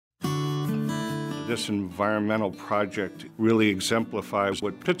This environmental project really exemplifies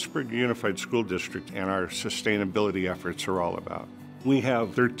what Pittsburg Unified School District and our sustainability efforts are all about. We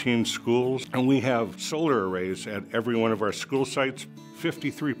have 13 schools, and we have solar arrays at every one of our school sites.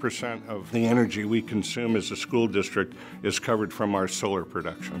 53% of the energy we consume as a school district is covered from our solar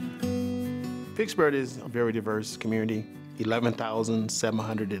production. Pittsburgh is a very diverse community,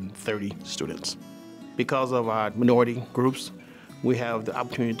 11,730 students. Because of our minority groups, we have the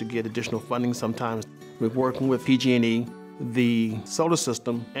opportunity to get additional funding sometimes. We're working with PG&E. The solar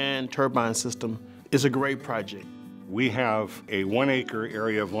system and turbine system is a great project. We have a 1-acre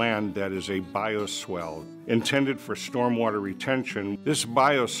area of land that is a bioswale intended for stormwater retention. This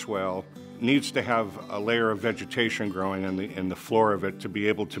bioswale needs to have a layer of vegetation growing in the floor of it to be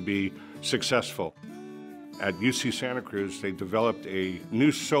able to be successful. At UC Santa Cruz, they developed a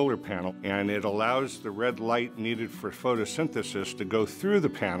new solar panel, and it allows the red light needed for photosynthesis to go through the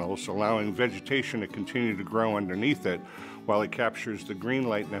panels, allowing vegetation to continue to grow underneath it while it captures the green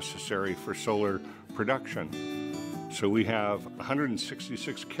light necessary for solar production. So we have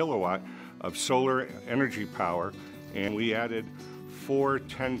 166 kilowatt of solar energy power, and we added 4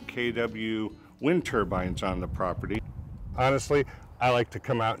 10 kW wind turbines on the property. Honestly, I like to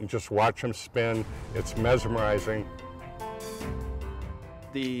come out and just watch them spin. It's mesmerizing.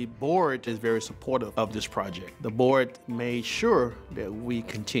 The board is very supportive of this project. The board made sure that we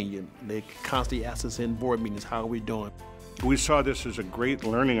continue. They constantly ask us in board meetings, how are we doing? We saw this as a great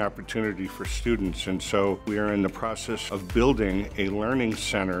learning opportunity for students, and so we are in the process of building a learning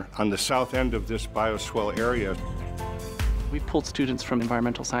center on the south end of this Bioswale area. We've pulled students from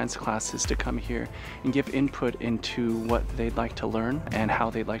environmental science classes to come here and give input into what they'd like to learn and how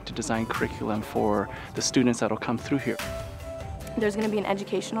they'd like to design curriculum for the students that'll come through here. There's going to be an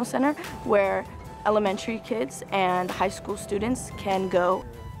educational center where elementary kids and high school students can go.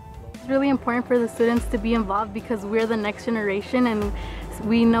 It's really important for the students to be involved because we're the next generation, and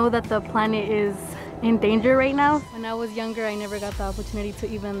we know that the planet is in danger right now. When I was younger, I never got the opportunity to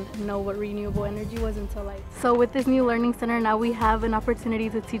even know what renewable energy was until So with this new learning center, now we have an opportunity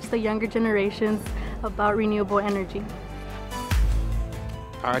to teach the younger generations about renewable energy.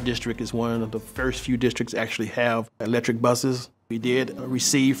 Our district is one of the first few districts that actually have electric buses. We did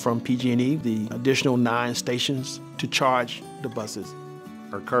receive from PG&E the additional 9 stations to charge the buses.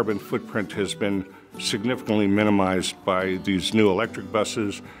 Our carbon footprint has been significantly minimized by these new electric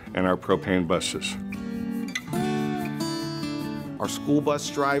buses and our propane buses. Our school bus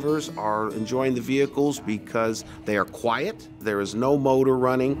drivers are enjoying the vehicles because they are quiet. There is no motor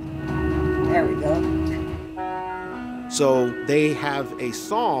running. There we go. So they have a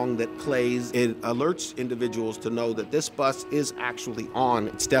song that plays. It alerts individuals to know that this bus is actually on.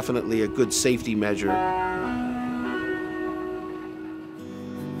 It's definitely a good safety measure.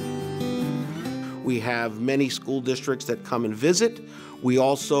 We have many school districts that come and visit. We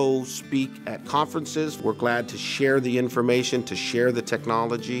also speak at conferences. We're glad to share the information, to share the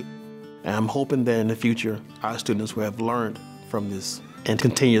technology. And I'm hoping that in the future, our students will have learned from this and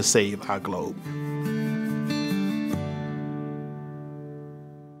continue to save our globe.